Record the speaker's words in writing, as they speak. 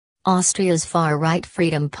Austria's far-right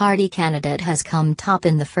Freedom Party candidate has come top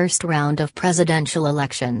in the first round of presidential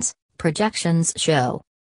elections, projections show.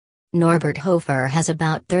 Norbert Hofer has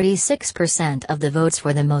about 36% of the votes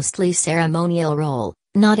for the mostly ceremonial role,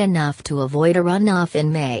 not enough to avoid a runoff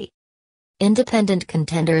in May. Independent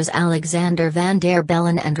contenders Alexander van der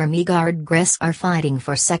Bellen and Remigaard Gris are fighting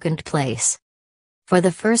for second place. For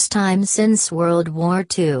the first time since World War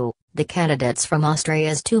II, the candidates from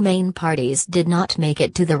Austria's two main parties did not make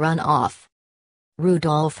it to the runoff.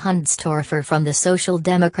 Rudolf Hundstorfer from the Social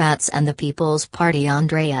Democrats and the People's Party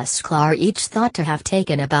Andreas Klar each thought to have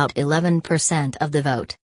taken about 11% of the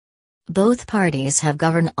vote. Both parties have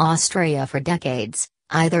governed Austria for decades,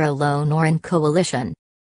 either alone or in coalition.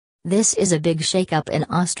 This is a big shake-up in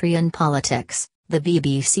Austrian politics, the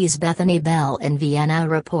BBC's Bethany Bell in Vienna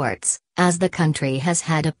reports, as the country has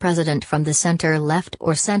had a president from the center-left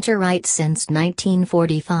or center-right since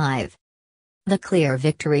 1945. The clear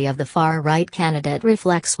victory of the far-right candidate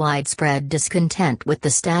reflects widespread discontent with the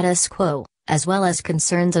status quo, as well as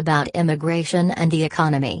concerns about immigration and the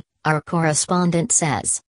economy, our correspondent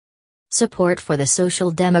says. Support for the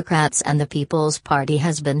Social Democrats and the People's Party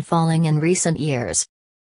has been falling in recent years.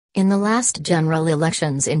 In the last general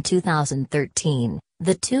elections in 2013,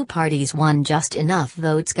 the two parties won just enough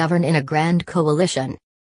votes to govern in a grand coalition.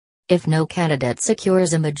 If no candidate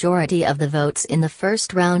secures a majority of the votes in the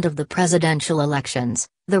first round of the presidential elections,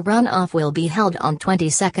 the runoff will be held on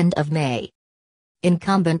 22nd of May.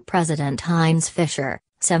 Incumbent President Heinz Fischer,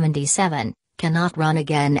 77, cannot run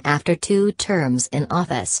again after 2 terms in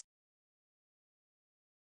office.